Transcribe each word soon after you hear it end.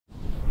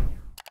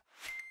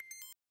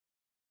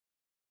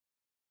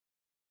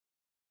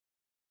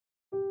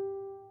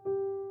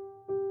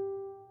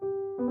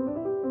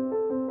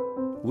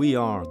We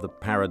are the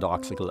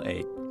paradoxical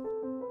ape.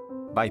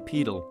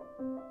 Bipedal,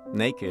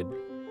 naked,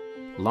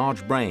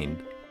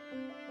 large-brained,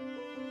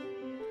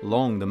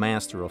 long the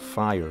master of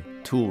fire,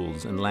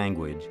 tools, and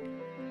language,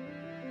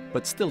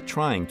 but still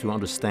trying to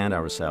understand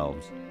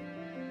ourselves.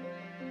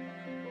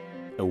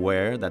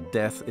 Aware that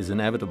death is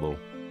inevitable,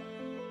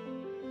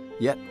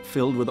 yet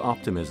filled with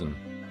optimism.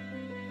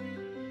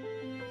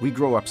 We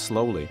grow up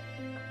slowly.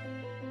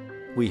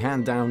 We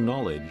hand down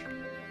knowledge.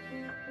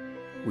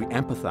 We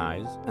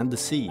empathize and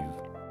deceive.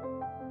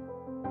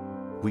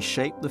 We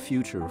shape the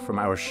future from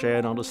our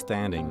shared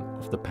understanding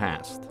of the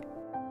past.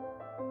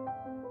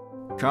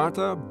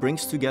 CARTA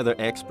brings together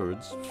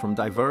experts from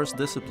diverse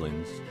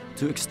disciplines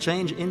to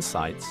exchange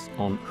insights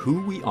on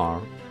who we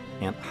are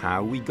and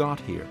how we got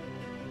here.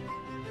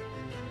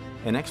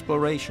 An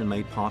exploration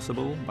made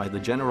possible by the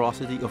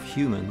generosity of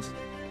humans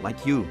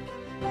like you.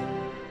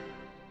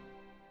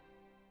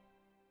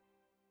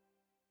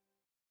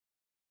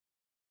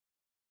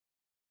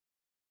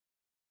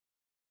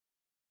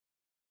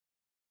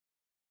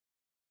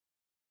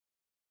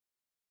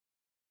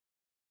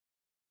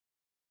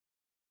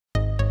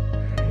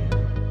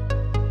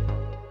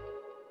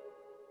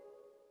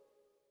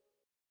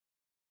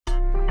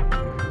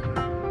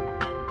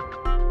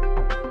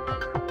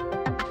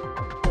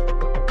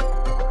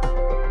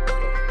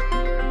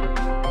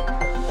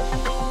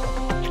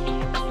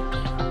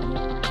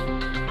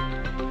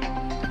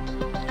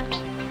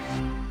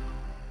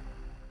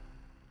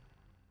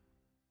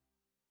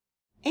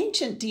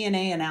 Ancient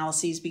DNA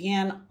analyses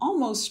began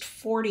almost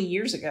 40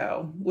 years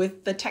ago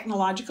with the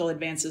technological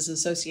advances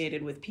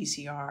associated with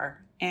PCR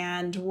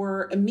and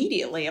were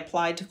immediately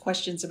applied to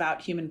questions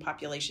about human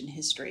population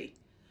history.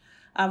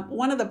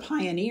 One of the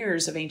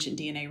pioneers of ancient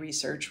DNA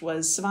research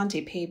was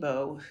Svante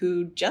Pääbo,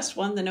 who just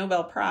won the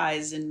Nobel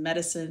Prize in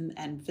Medicine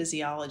and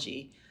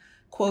Physiology,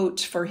 quote,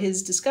 for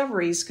his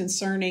discoveries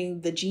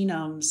concerning the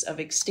genomes of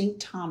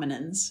extinct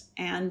hominins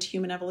and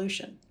human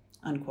evolution,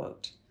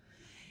 unquote.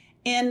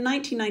 In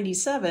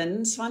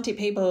 1997, Svante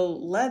Pääbo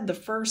led the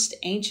first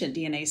ancient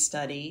DNA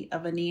study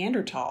of a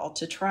Neanderthal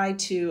to try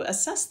to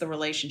assess the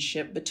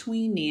relationship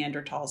between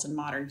Neanderthals and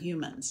modern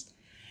humans.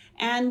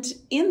 And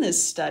in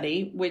this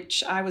study,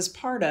 which I was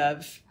part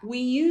of, we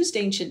used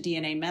ancient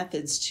DNA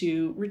methods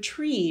to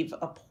retrieve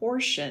a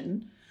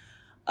portion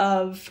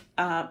of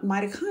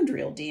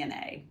mitochondrial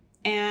DNA.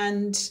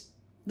 And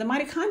the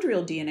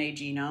mitochondrial DNA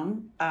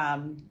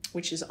genome,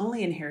 which is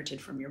only inherited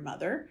from your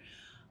mother,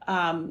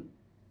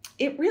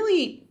 it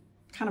really,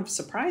 kind of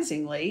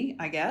surprisingly,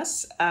 I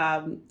guess,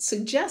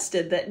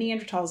 suggested that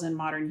Neanderthals and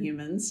modern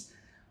humans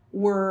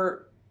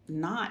were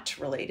not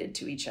related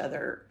to each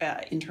other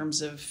in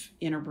terms of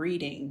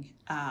interbreeding.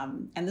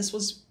 And this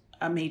was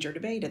a major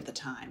debate at the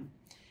time.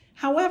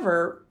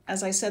 However,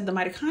 as I said, the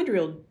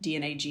mitochondrial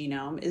DNA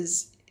genome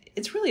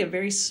it's really a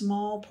very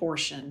small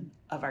portion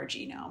of our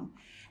genome.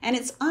 And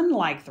it's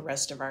unlike the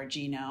rest of our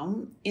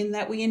genome in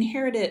that we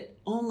inherit it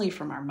only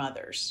from our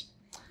mothers.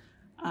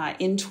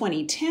 In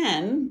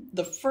 2010,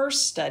 the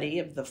first study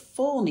of the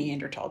full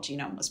Neanderthal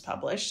genome was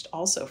published,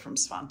 also from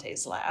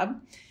Svante's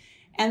lab.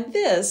 And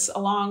this,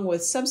 along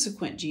with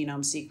subsequent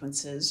genome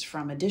sequences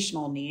from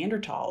additional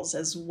Neanderthals,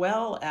 as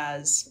well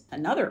as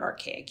another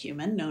archaic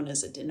human known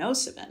as a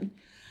Denisovan,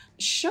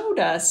 showed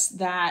us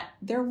that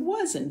there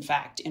was, in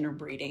fact,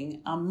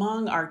 interbreeding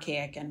among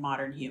archaic and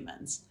modern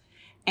humans.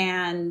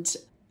 And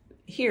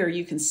here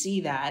you can see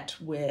that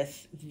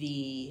with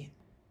the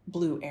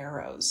blue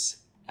arrows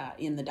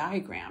in the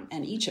diagram,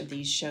 and each of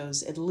these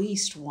shows at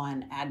least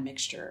one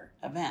admixture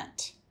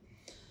event.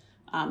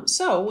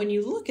 So when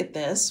you look at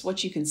this,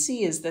 what you can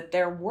see is that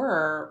there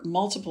were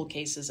multiple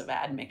cases of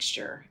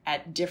admixture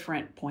at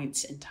different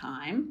points in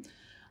time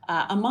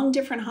among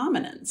different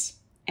hominins.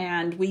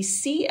 And we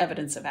see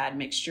evidence of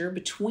admixture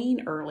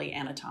between early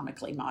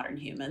anatomically modern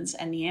humans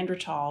and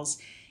Neanderthals,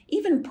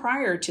 even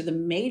prior to the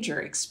major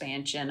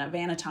expansion of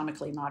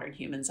anatomically modern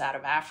humans out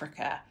of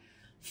Africa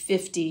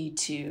 50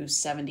 to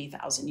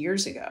 70,000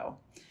 years ago.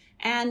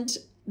 And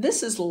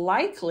this is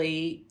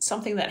likely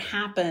something that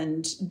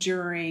happened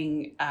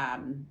during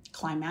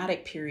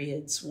climatic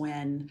periods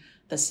when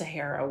the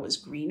Sahara was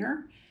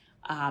greener.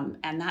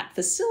 And that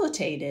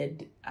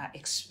facilitated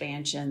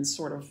expansion,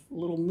 sort of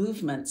little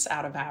movements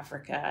out of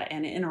Africa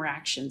and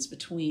interactions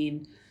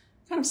between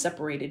kind of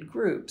separated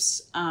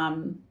groups.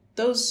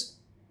 Those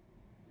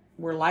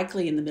were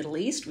likely in the Middle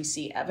East. We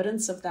see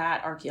evidence of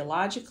that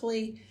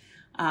archaeologically.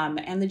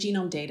 And the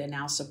genome data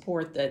now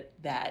support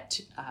that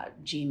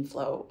gene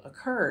flow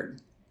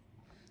occurred.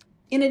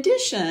 In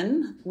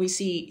addition, we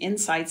see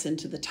insights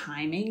into the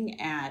timing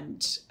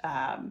and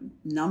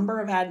number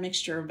of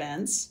admixture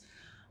events.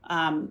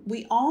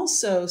 We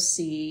also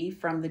see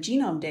from the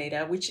genome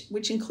data,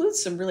 which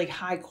includes some really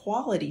high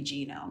quality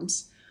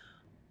genomes,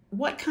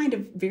 what kind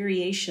of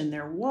variation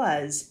there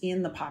was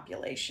in the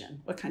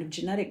population, what kind of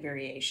genetic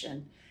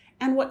variation,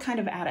 and what kind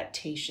of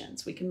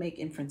adaptations. We can make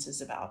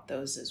inferences about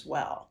those as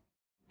well.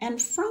 And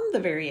from the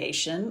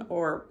variation,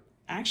 or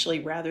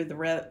actually rather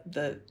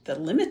the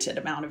limited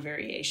amount of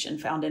variation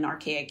found in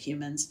archaic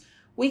humans,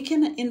 we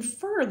can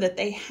infer that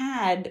they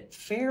had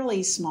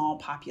fairly small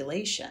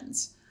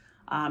populations.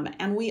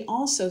 And we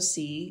also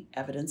see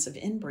evidence of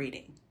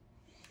inbreeding.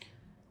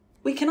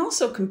 We can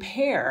also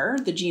compare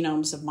the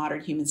genomes of modern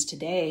humans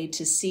today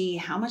to see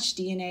how much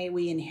DNA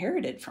we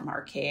inherited from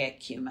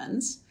archaic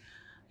humans.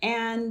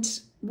 And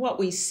what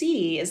we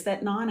see is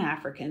that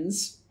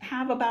non-Africans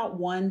have about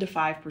 1 to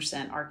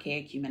 5%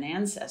 archaic human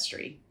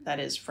ancestry, that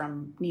is,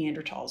 from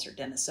Neanderthals or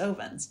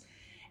Denisovans.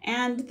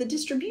 And the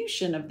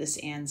distribution of this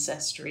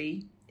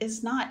ancestry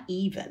is not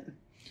even.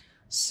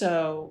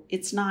 So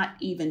it's not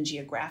even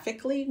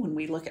geographically when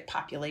we look at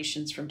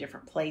populations from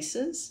different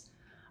places.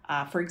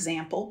 For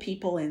example,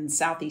 people in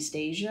Southeast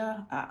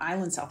Asia,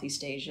 island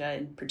Southeast Asia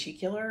in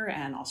particular,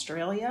 and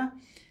Australia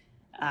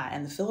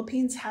and the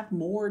Philippines have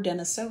more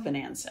Denisovan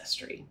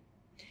ancestry.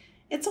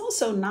 It's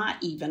also not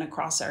even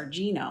across our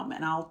genome,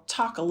 and I'll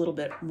talk a little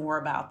bit more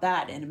about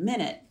that in a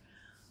minute.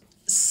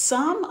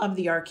 Some of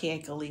the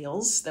archaic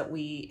alleles that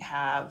we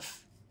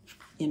have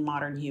in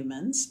modern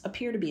humans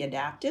appear to be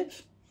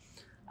adaptive,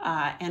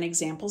 and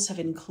examples have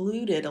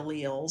included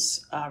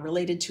alleles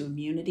related to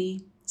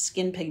immunity,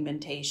 skin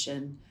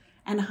pigmentation,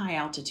 and high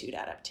altitude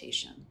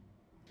adaptation.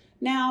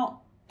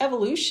 Now,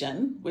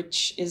 evolution,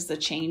 which is the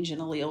change in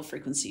allele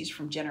frequencies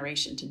from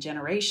generation to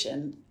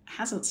generation,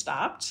 hasn't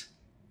stopped.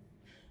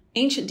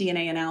 Ancient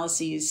DNA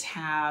analyses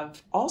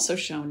have also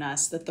shown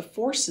us that the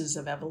forces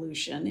of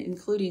evolution,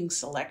 including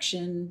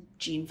selection,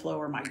 gene flow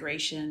or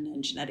migration,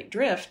 and genetic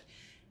drift,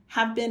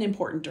 have been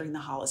important during the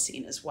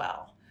Holocene as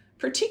well,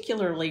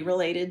 particularly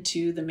related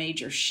to the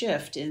major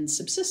shift in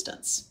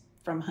subsistence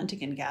from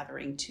hunting and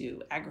gathering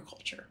to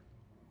agriculture.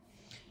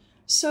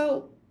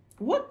 So,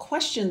 what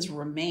questions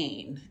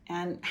remain,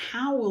 and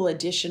how will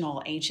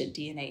additional ancient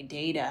DNA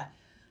data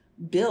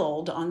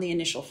build on the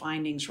initial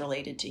findings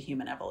related to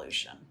human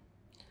evolution?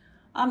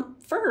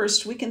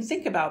 First, we can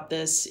think about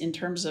this in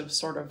terms of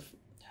sort of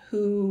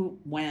who,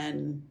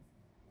 when,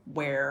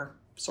 where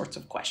sorts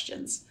of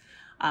questions.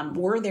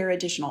 Were there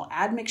additional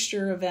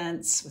admixture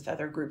events with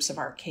other groups of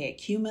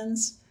archaic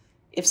humans?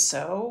 If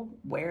so,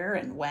 where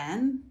and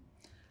when?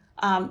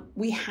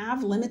 We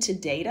have limited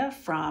data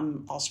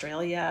from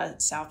Australia,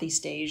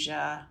 Southeast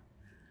Asia,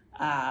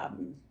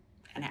 and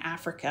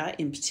Africa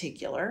in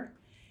particular.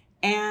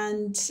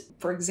 And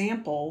for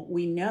example,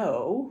 we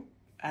know,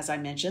 as I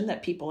mentioned,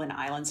 that people in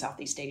island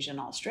Southeast Asia and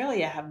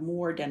Australia have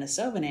more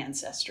Denisovan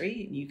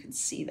ancestry, and you can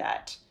see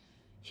that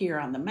here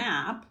on the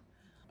map.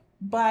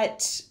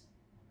 But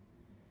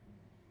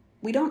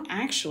we don't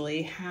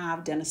actually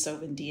have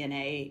Denisovan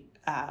DNA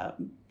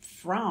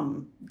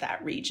from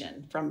that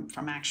region,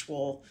 from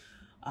actual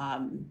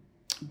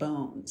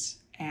bones.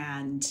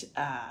 And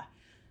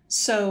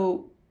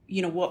so,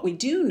 what we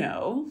do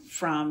know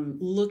from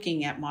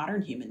looking at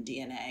modern human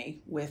DNA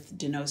with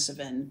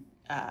Denisovan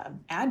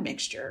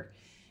admixture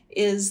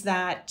is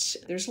that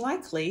there's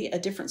likely a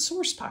different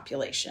source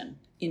population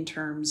in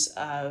terms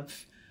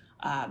of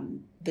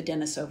the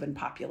Denisovan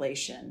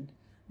population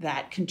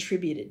that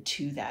contributed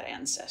to that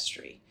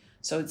ancestry.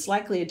 So it's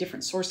likely a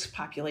different source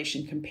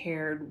population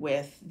compared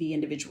with the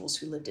individuals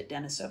who lived at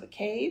Denisova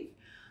Cave,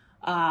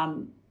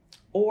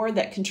 or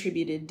that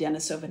contributed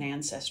Denisovan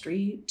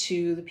ancestry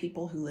to the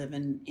people who live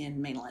in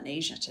mainland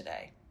Asia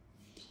today.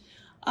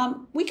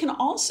 We can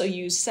also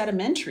use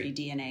sedimentary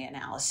DNA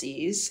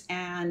analyses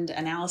and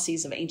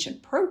analyses of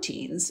ancient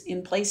proteins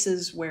in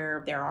places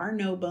where there are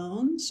no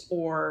bones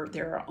or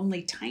there are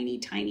only tiny,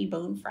 tiny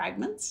bone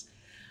fragments.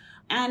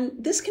 And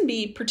this can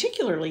be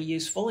particularly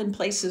useful in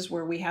places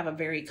where we have a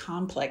very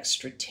complex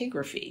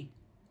stratigraphy.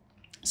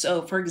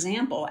 So, for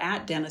example,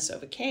 at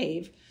Denisova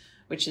Cave,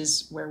 which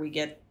is where we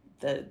get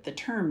the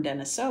term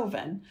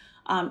Denisovan,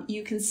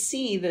 you can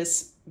see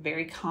this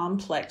very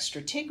complex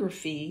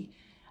stratigraphy.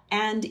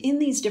 And in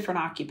these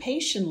different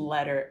occupation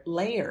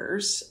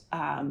layers,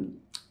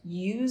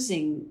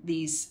 using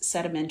these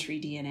sedimentary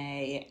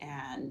DNA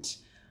and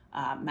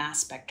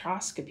mass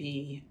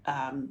spectroscopy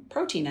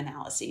protein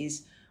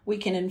analyses, we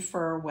can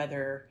infer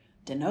whether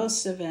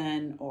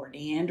Denisovan or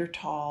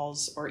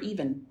Neanderthals, or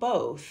even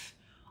both,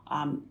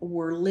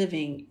 were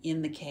living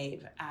in the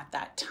cave at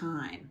that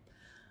time.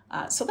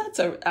 So that's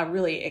a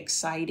really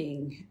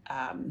exciting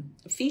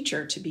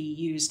feature to be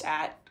used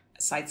at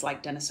sites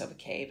like Denisova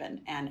Cave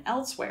and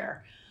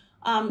elsewhere.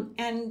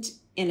 And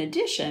in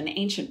addition,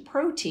 ancient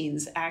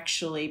proteins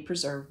actually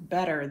preserve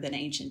better than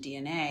ancient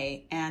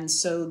DNA. And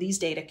so these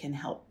data can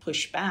help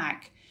push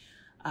back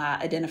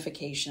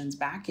identifications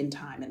back in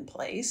time and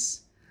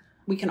place.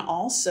 We can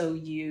also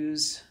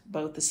use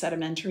both the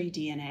sedimentary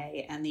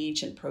DNA and the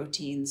ancient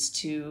proteins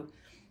to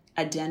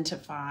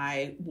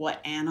identify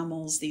what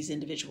animals these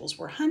individuals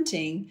were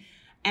hunting.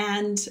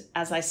 And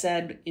as I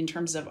said, in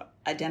terms of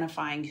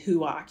identifying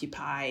who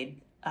occupied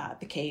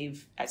the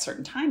cave at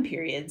certain time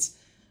periods,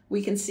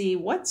 we can see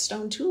what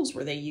stone tools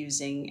were they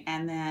using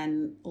and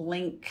then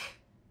link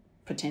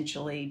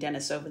potentially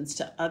Denisovans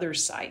to other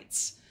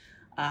sites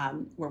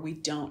where we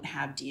don't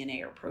have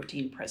DNA or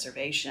protein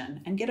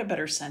preservation and get a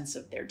better sense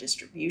of their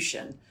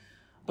distribution,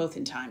 both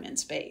in time and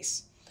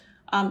space.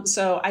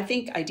 So I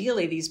think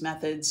ideally these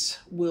methods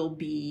will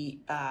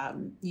be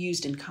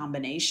used in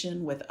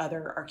combination with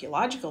other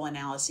archaeological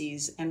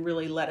analyses and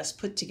really let us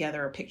put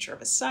together a picture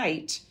of a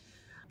site.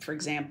 For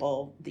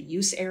example, the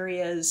use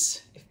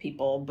areas, if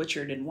people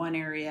butchered in one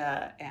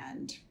area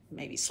and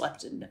maybe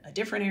slept in a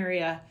different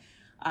area,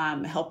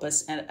 help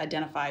us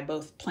identify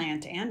both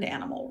plant and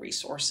animal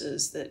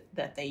resources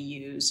that they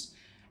used,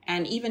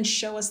 and even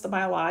show us the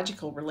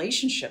biological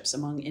relationships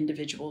among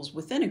individuals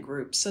within a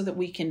group so that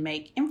we can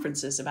make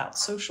inferences about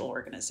social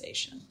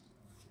organization.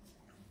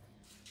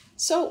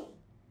 So,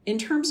 in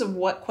terms of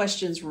what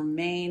questions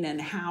remain and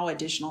how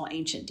additional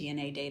ancient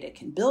DNA data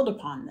can build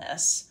upon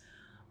this,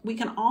 we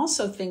can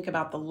also think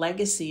about the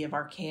legacy of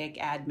archaic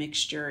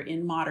admixture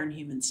in modern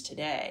humans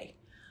today.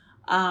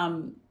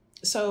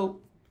 So,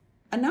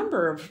 a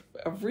number of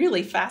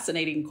really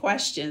fascinating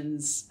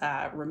questions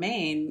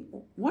remain,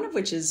 one of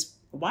which is,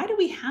 why do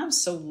we have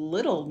so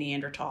little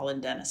Neanderthal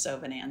and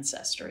Denisovan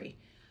ancestry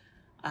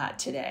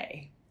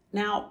today?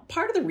 Now,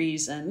 part of the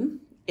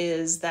reason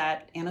is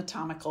that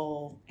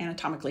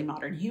anatomically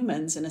modern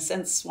humans, in a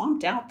sense,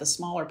 swamped out the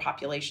smaller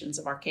populations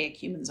of archaic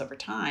humans over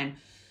time.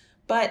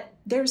 But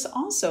there's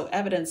also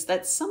evidence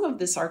that some of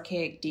this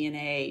archaic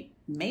DNA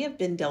may have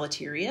been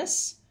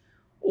deleterious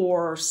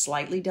or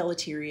slightly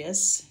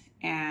deleterious,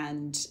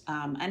 and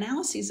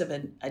analyses of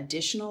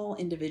additional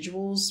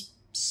individuals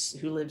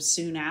who lived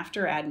soon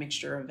after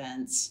admixture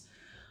events,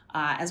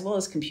 as well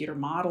as computer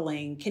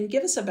modeling, can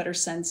give us a better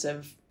sense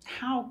of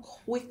how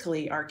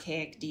quickly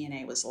archaic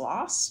DNA was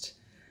lost.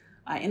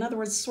 In other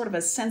words, sort of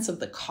a sense of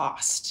the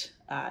cost,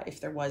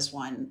 if there was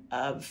one,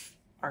 of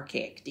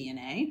archaic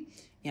DNA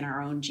in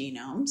our own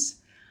genomes.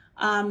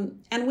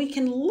 And we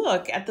can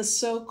look at the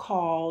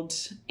so-called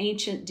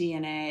ancient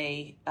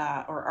DNA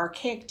or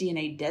archaic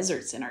DNA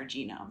deserts in our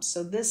genomes.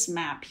 So this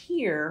map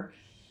here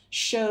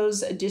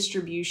shows a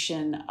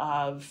distribution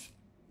of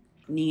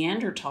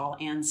Neanderthal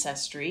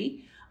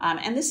ancestry.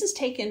 And this is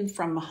taken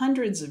from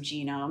hundreds of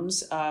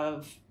genomes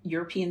of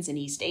Europeans and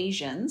East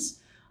Asians.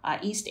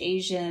 East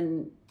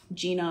Asian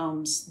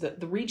genomes,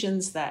 the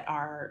regions that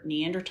are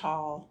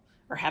Neanderthal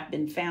or have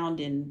been found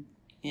in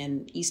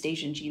East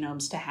Asian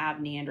genomes to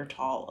have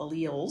Neanderthal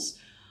alleles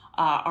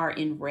are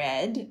in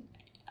red,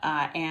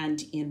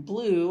 and in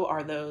blue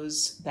are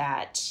those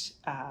that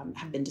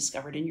have been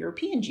discovered in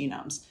European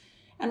genomes.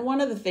 And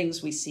one of the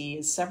things we see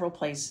is several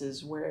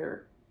places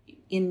where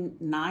in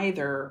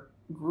neither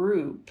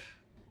group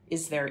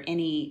is there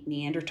any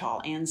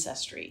Neanderthal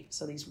ancestry,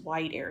 so these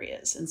white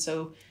areas. And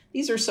so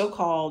these are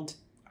so-called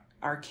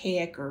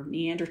archaic or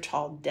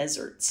Neanderthal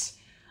deserts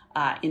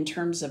in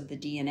terms of the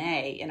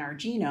DNA in our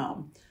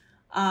genome.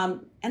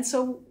 And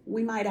so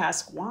we might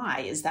ask, why?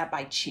 Is that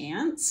by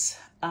chance?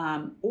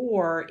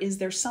 Or is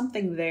there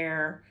something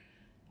there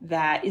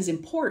that is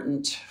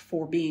important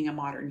for being a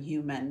modern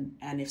human?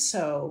 And if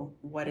so,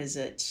 what is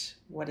it?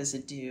 What does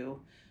it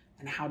do?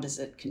 And how does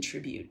it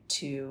contribute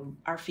to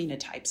our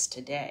phenotypes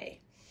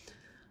today?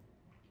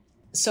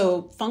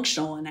 So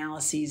functional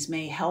analyses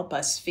may help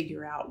us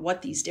figure out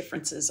what these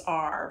differences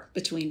are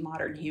between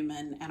modern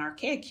human and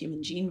archaic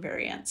human gene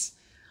variants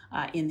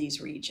in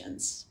these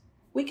regions.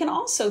 We can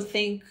also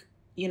think,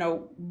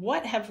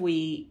 what have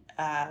we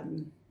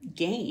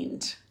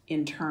gained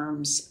in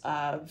terms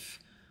of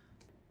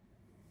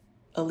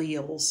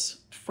alleles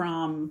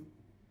from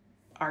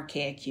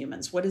archaic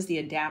humans? What is the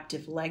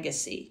adaptive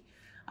legacy?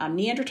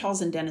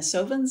 Neanderthals and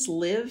Denisovans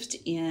lived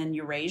in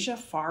Eurasia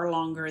far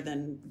longer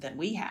than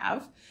we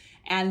have,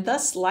 and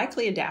thus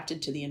likely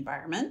adapted to the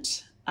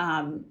environment.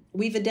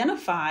 We've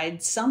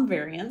identified some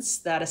variants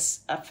that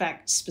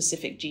affect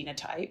specific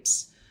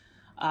genotypes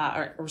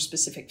or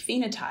specific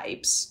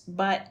phenotypes,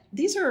 but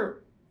these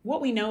are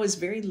what we know is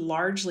very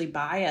largely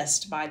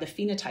biased by the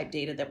phenotype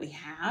data that we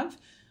have,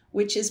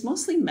 which is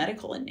mostly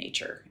medical in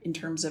nature in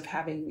terms of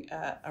having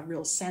a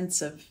real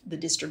sense of the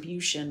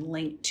distribution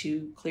linked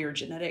to clear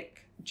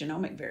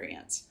genomic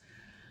variants.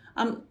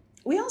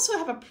 We also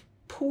have a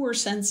poor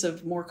sense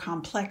of more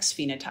complex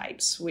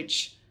phenotypes,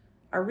 which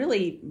are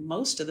really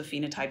most of the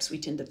phenotypes we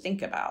tend to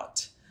think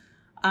about.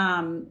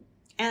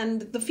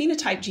 And the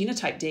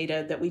phenotype-genotype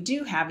data that we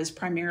do have is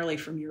primarily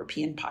from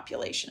European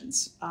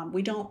populations.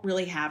 We don't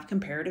really have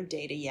comparative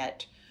data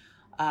yet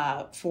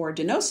for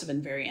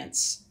Denisovan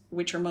variants,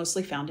 which are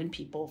mostly found in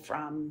people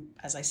from,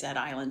 as I said,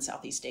 island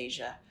Southeast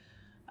Asia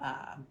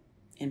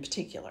in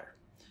particular.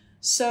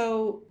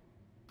 So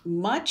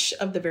much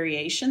of the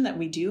variation that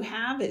we do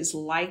have is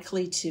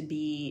likely to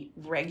be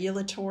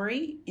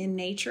regulatory in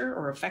nature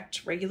or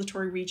affect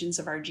regulatory regions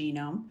of our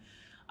genome.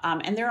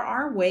 And there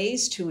are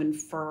ways to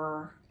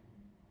infer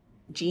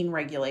gene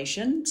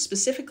regulation,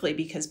 specifically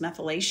because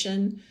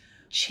methylation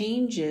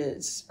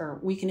changes, or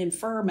we can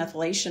infer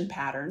methylation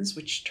patterns,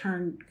 which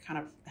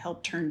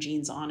help turn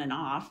genes on and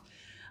off,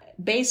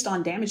 based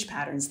on damage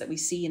patterns that we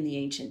see in the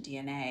ancient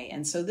DNA.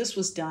 And so this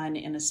was done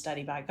in a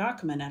study by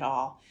Gaukeman et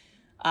al.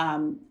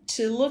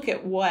 To look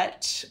at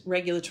what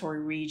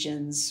regulatory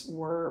regions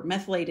were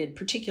methylated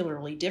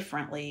particularly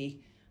differently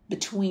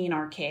between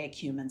archaic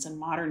humans and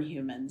modern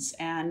humans.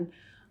 And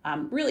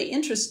Really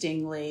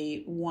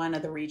interestingly, one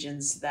of the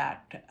regions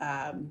that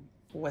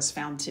was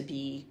found to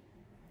be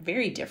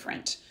very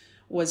different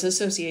was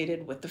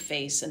associated with the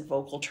face and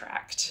vocal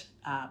tract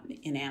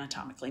in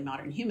anatomically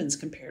modern humans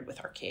compared with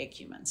archaic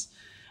humans.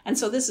 And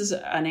so this is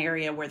an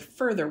area where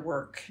further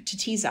work to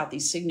tease out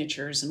these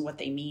signatures and what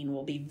they mean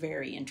will be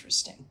very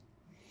interesting.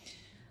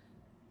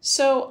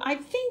 So I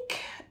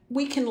think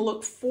we can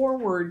look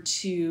forward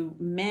to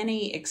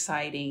many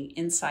exciting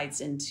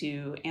insights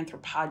into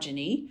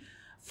anthropogeny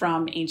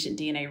from ancient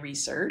DNA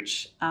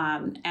research.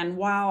 And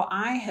while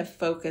I have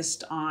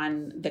focused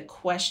on the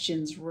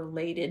questions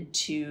related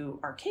to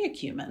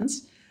archaic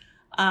humans,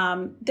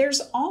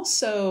 there's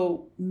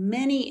also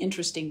many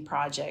interesting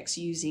projects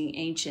using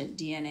ancient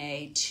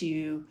DNA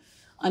to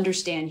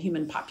understand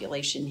human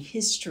population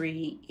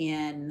history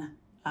in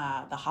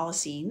the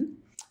Holocene,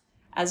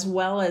 as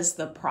well as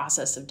the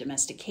process of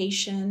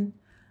domestication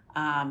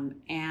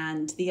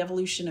and the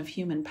evolution of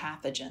human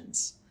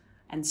pathogens.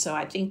 And so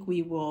I think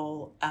we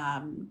will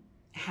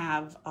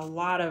have a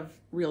lot of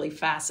really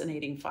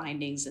fascinating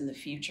findings in the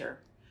future.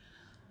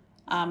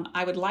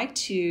 I would like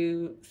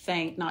to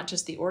thank not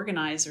just the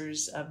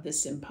organizers of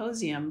this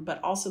symposium,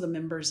 but also the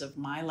members of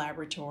my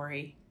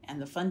laboratory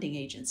and the funding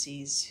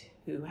agencies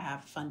who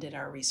have funded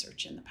our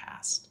research in the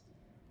past.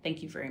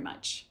 Thank you very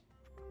much.